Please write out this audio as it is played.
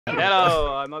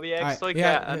Hello, I'm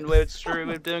ibxtoycat, and we're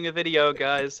doing a video,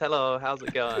 guys. Hello, how's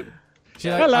it going?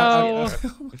 Hello.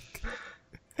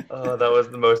 Oh, that was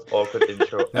the most awkward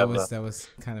intro ever. That was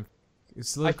kind of.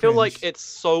 I feel like it's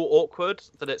so awkward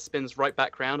that it spins right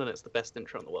back round, and it's the best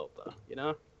intro in the world, though. You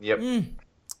know? Yep.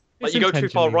 Like you go too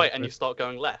far right, and you start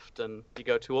going left, and you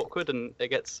go too awkward, and it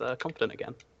gets confident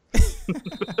again.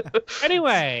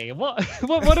 Anyway,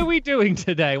 what are we doing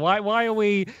today? Why are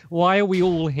we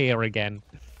all here again?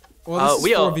 Well,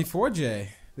 this is 4v4J.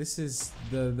 This is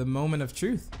the moment of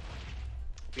truth.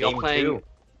 We are playing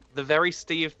the very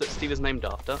Steve that Steve is named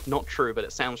after. Not true, but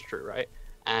it sounds true, right?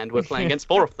 And we're playing against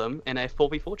 4 of them in a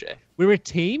 4v4J. We're a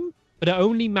team, but it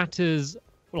only matters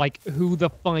like who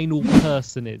the final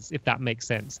person is, if that makes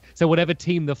sense. So whatever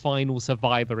team the final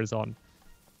survivor is on.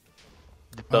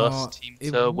 The first team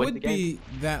to win the game. It would be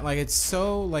that, like, it's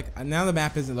so, like, now the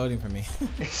map isn't loading for me.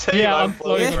 Yeah, I'm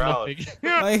floating around.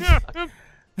 Like,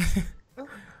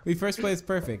 we first played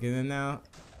perfect, and then now...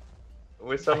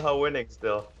 We're somehow winning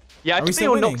still. Yeah, I think they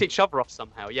all knocked each other off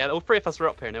somehow. Yeah, all 3 of us are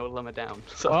up here, and they all lumber down.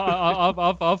 So.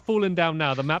 I've fallen down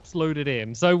now. The map's loaded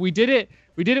in. So we did it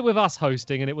with us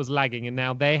hosting, and it was lagging. And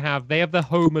now they have the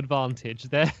home advantage.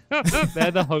 They're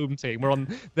the home team. We're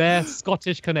on their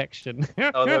Scottish connection.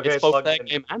 Oh, it's both their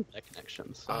game and their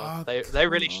connection. So they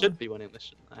really should be winning this,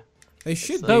 shouldn't they? They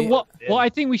should. So what I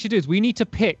think we should do is we need to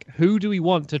pick who do we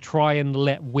want to try and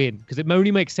let win, because it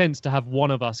only makes sense to have one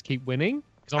of us keep winning.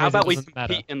 How about we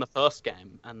compete in the first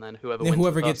game, and then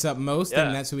whoever gets up most,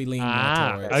 then that's who we lean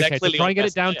more towards. Okay, so try and get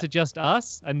it down to just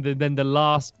us, and then the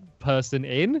last person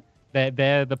in,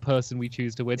 they're the person we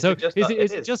choose to win. So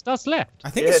is it just us left?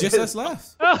 I think it's just us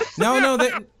left. No,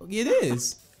 it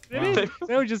is. It is.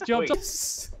 They'll just jump up.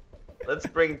 Let's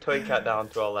bring Toycat down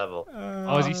to our level.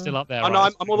 Oh, is he still up there? Oh, no,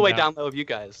 I'm all the way down there with you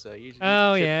guys. So you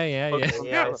yeah.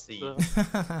 Yeah, I see.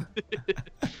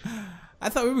 I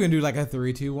thought we were gonna do like a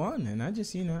 3-2-1, and I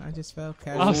just felt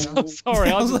casual. I'm so sorry.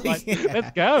 I was like,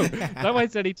 let's go. Don't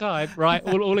waste any time. Right,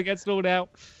 all against all now.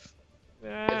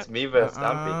 It's me versus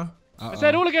Stampy. I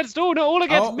said all against all, not all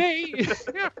against me.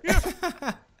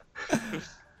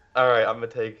 All right, I'm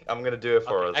gonna do it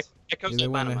for us. Ecko's the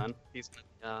bannerman. He's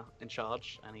in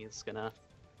charge, and you're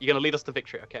gonna lead us to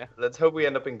victory, okay? Let's hope we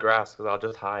end up in grass, because I'll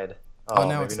just hide. Oh,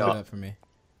 now it's not up for me.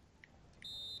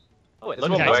 Oh, wait,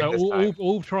 okay, so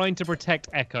all trying to protect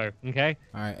Ecko, okay?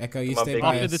 All right, Ecko, you stay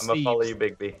by us. I'm gonna follow you,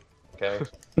 BigB. Okay.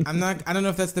 I don't know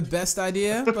if that's the best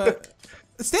idea, but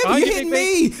Stampy, you hit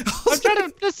me! I'm trying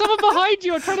to. There's someone behind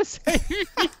you. I'm trying to save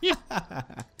you.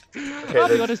 Okay, I'll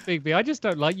be honest, BigB. I just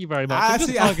don't like you very much. I'm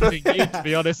just targeting you, to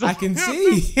be honest. I can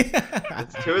see.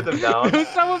 It's 2 of them down. There's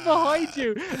someone behind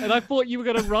you, and I thought you were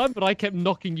gonna run, but I kept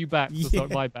knocking you back. So it's not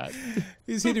my bad.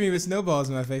 He's hitting me with snowballs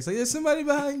in my face. Like, there's somebody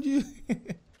behind you.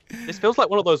 This feels like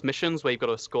one of those missions where you've got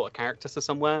to escort a character to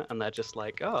somewhere, and they're just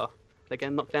like, oh, they're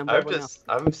getting knocked down by everyone else.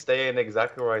 I'm staying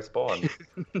exactly where I spawned.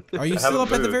 Are you still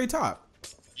up at the very top?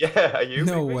 Yeah, are you?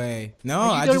 No way. No,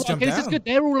 I just jumped down. This is good.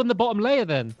 They're all on the bottom layer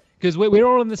then, because we're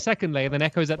all on the second layer. Then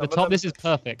Ecko's at the top. This is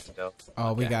perfect.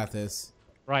 Oh, we got this.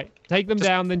 Right, take them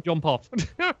down, then jump off.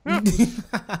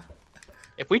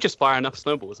 If we just fire enough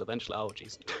snowballs, eventually, oh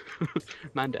jeez,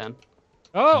 man down.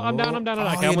 Oh, I'm down.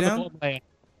 Okay, I'm on the bottom layer.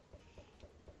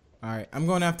 All right, I'm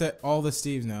going after all the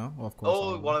Steves now. Well, of course.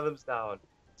 Oh, one of them's down.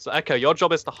 So Ecko, your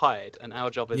job is to hide, and our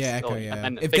job is Ecko,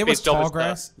 and if there was tall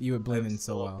grass, you would blend in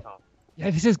so well. Yeah,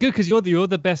 this is good because you're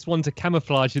the best one to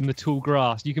camouflage in the tall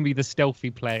grass. You can be the stealthy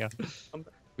player.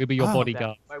 We'll be your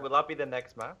bodyguard. Wait, will that be the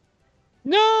next map?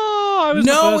 No,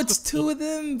 no, it's 2 of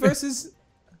them versus.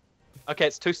 Okay,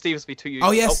 it's 2 Steves v 2 you.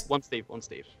 Oh yes. Oh, one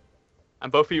Steve.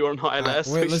 And both of you are on high alert.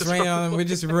 Let's rain on him. We're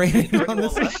just raining on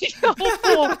this.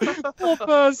 Poor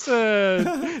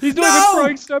person. He's not even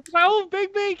throwing stuff. Oh,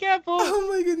 BigB, careful. Oh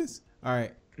my goodness. All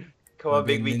right. Come on,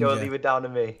 BigB, don't leave it down to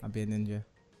me. I'll be a ninja.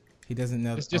 He doesn't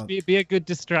know. Just be a good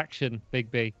distraction,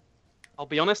 BigB. I'll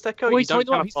be honest, Ecko. Oh, he's throwing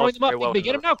them up, BigB.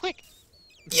 Get him now, quick.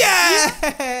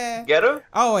 Yeah! Get him?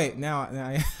 Oh wait, now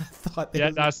I thought. Yeah,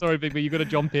 no, sorry, BigB. You got to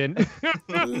jump in.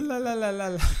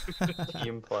 La.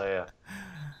 Team player.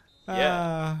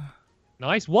 Yeah.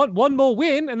 Nice. One more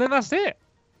win, and then that's it.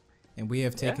 And we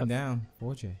have taken down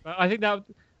 4J.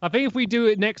 I think if we do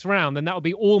it next round, then that will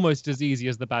be almost as easy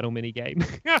as the battle mini game.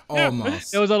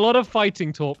 Almost. There was a lot of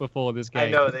fighting talk before this game. I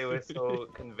know, they were so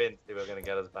convinced they were going to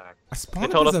get us back. They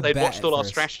told us they'd watched all our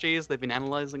strategies, they've been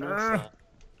analysing us,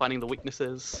 finding the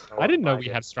weaknesses. I didn't know we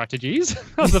had strategies.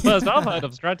 That was the first I've heard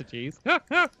of strategies.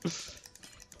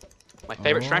 My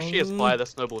favourite strategy is fire the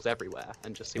snowballs everywhere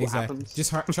and just see what happens.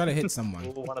 Just try to hit someone.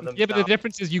 Yeah, but the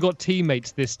difference is you got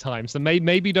teammates this time, so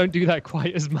maybe don't do that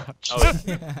quite as much. Oh,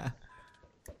 yeah.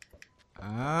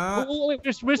 Oh, wait,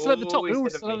 we're still at the top. We're all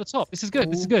still at the top. This is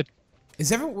good. This is good.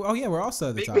 Is everyone? Oh yeah, we're also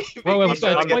at the top. Well, we're I'm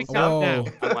Toy Cat Whoa. now.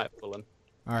 I might have fallen.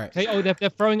 All right. Hey, oh, they're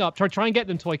throwing up. Try and get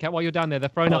them, Toy Cat, while you're down there. They're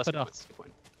throwing up at us. That's a good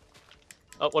point.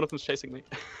 Oh, one of them's chasing me.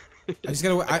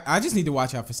 I just need to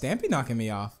watch out for Stampy knocking me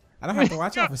off. I don't have to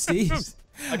watch out for Steve.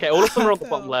 Okay, all of them are on the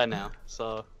bottom layer now, so.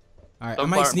 All right, I Don't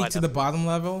might fire at sneak my to the death. bottom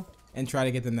level and try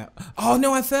to get them that. Oh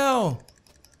no, I fell.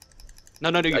 No,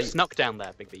 you snuck down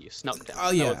there, BigB. You snuck down. Oh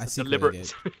That yeah, was I a secretly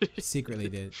deliberate. did. Secretly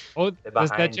did. Oh, They're they're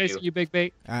behind chasing you,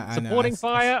 BigB. I know, Supporting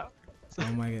fire.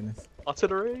 Oh my goodness.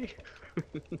 Artillery.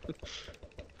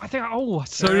 I think. Oh, I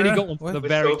so nearly got one from What? the We're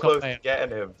very so top close layer. to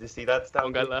getting him. Do you see that,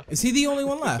 One guy Stampy? left. Is he the only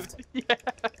one left? Yeah.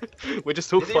 We're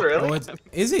just all Is he fucking- really? Oh,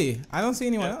 is he? I don't see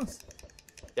anyone else.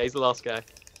 Yeah, he's the last guy.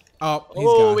 Oh, he's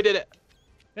Oh, gone. we did it.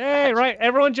 Hey, right,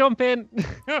 everyone jump in.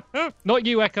 Not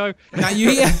you, Ecko. Not you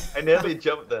yet. I nearly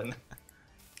jumped then.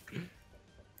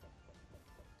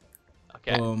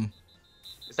 Okay.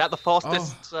 Is that the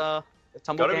fastest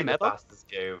tumble Gotta be game the ever? fastest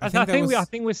game. I I think that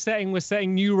think was- we're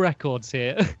setting new records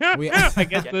here. We-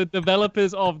 against the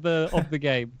developers of the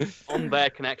game. On their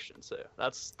connection, so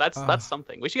that's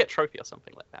something. We should get a trophy or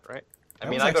something like that, right? I That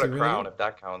mean, was I got a actually crown really if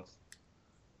that counts.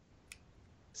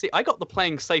 See, I got the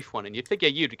playing safe one, and you'd figure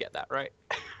you'd get that, right?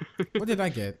 What did I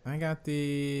get? I got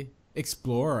the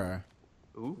Explorer.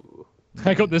 Ooh.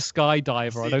 I got the skydiver. I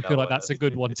See don't that feel like one. that's a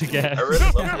good one to get. I really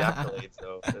love the accolades,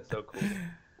 though. They're so cool.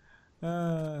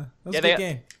 That was Yeah, a good they-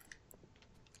 game.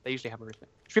 They usually have everything.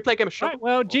 Should we play a game of shovel? Right,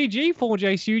 well, GG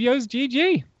 4J Studios,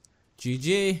 GG.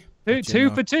 GG. Two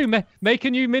for two. Make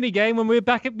a new mini game when we're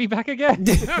back again.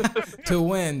 To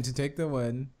win, to take the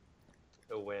win.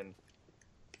 To win.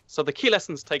 So the key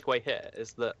lessons to take away here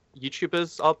is that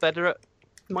YouTubers are better at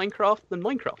Minecraft than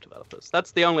Minecraft developers.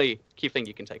 That's the only key thing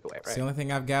you can take away, It's right? the only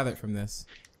thing I've gathered from this.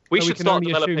 We So should can start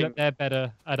only assume developing. that they're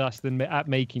better at us than at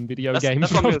making video That's, games.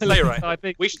 that's what I'm going to say, right? I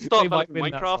think We should start they might developing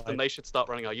win that Minecraft, fight. and they should start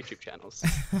running our YouTube channels.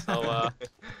 So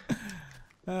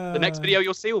the The next video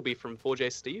you'll see will be from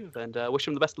 4J Steve, and wish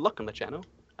him the best of luck on the channel.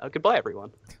 Goodbye,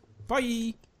 everyone.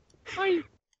 Bye. Bye.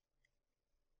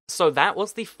 So that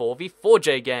was the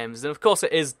 4v4J games, and of course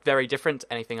it is very different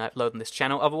to anything I upload on this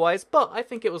channel otherwise, but I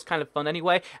think it was kind of fun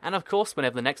anyway, and of course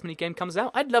whenever the next minigame comes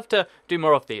out, I'd love to do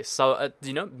more of these, so,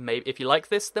 you know, maybe if you like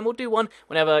this, then we'll do one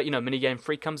whenever, you know, minigame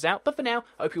 3 comes out, but for now,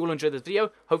 I hope you all enjoyed this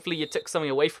video, hopefully you took something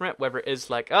away from it, whether it is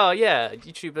like, oh yeah,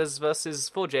 YouTubers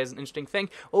versus 4J is an interesting thing,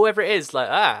 or whether it is like,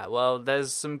 well,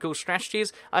 there's some cool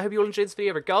strategies. I hope you all enjoyed this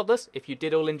video regardless. If you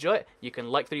did all enjoy it, you can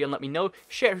like the video and let me know,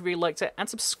 share if you really liked it, and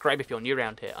subscribe if you're new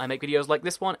around here. I make videos like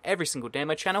this one every single day on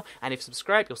my channel, and if you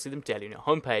subscribe, you'll see them daily on your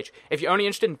homepage. If you're only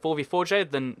interested in 4v4J,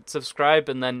 then subscribe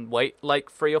and then wait like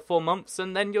 3 or 4 months,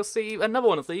 and then you'll see another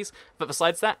one of these. But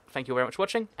besides that, thank you very much for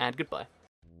watching, and goodbye.